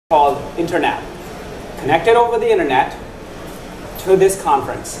called internet, connected over the internet to this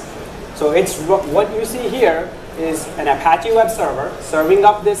conference. So it's what you see here is an Apache web server serving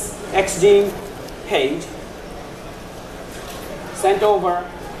up this XGene page, sent over,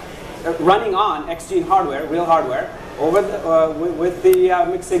 running on XGene hardware, real hardware, over the, with the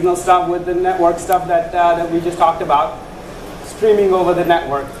mixed signal stuff, with the network stuff that we just talked about, streaming over the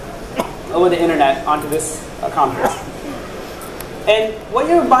network, over the internet onto this conference. And what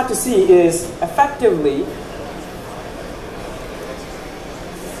you're about to see is effectively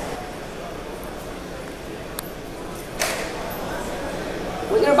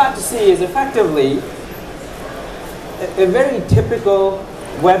a very typical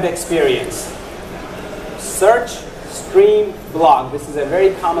web experience. Search, stream, blog. This is a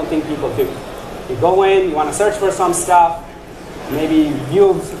very common thing people do. You go in, you want to search for some stuff, maybe view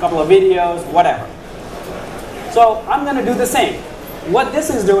a couple of videos, whatever. So I'm going to do the same. What this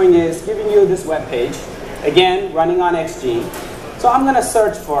is doing is giving you this web page, again, running on XGene. So I'm going to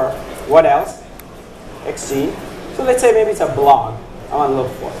search for what else? XGene. So let's say maybe it's a blog I want to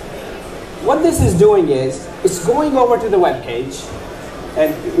look for. What this is doing is it's going over to the web page,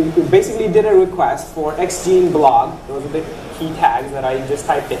 and it basically did a request for XGene blog. Those are the key tags that I just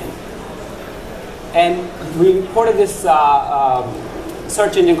typed in. And we imported this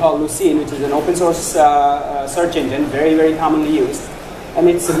search engine called Lucene, which is an open source search engine, very, very commonly used. And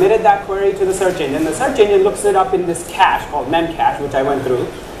it submitted that query to the search engine. The search engine looks it up in this cache called Memcache, which I went through.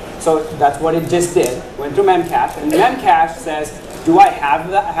 So that's what it just did. Went through Memcache, and Memcache says, do I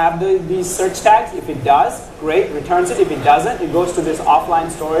have these search tags? If it does, great, returns it. If it doesn't, it goes to this offline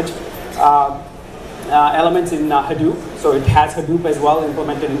storage elements in Hadoop. So it has Hadoop as well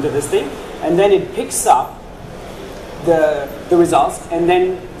implemented into this thing. And then it picks up the results and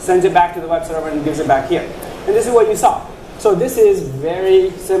then sends it back to the web server and gives it back here. And this is what you saw. So this is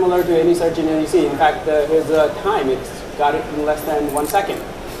very similar to any search engine you see. In fact, here's the time. It's got it in less than 1 second.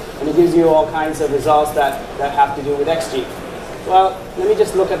 And it gives you all kinds of results that have to do with XGene. Well, let me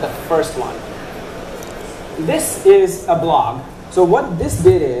just look at the first one. This is a blog. So what this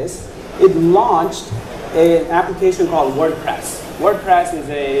did is it launched an application called WordPress. WordPress is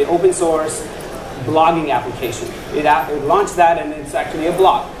an open source blogging application. It launched that, and it's actually a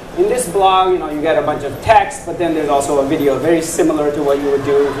blog. In this blog, you get a bunch of text, but then there's also a video very similar to what you would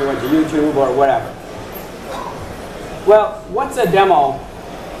do if you went to YouTube or whatever. Well, what's a demo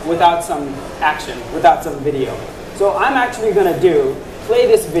without some action, without some video? So I'm actually going to play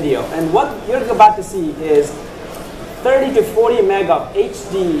this video, and what you're about to see is 30 to 40 meg of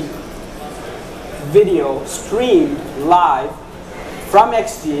HD video streamed live from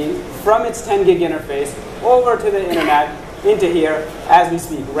XGene, from its 10 gig interface, over to the internet, into here, as we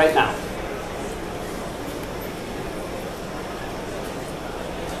speak, right now.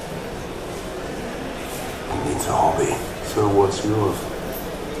 It's a hobby. So what's yours?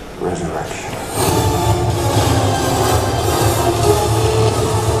 Resurrection.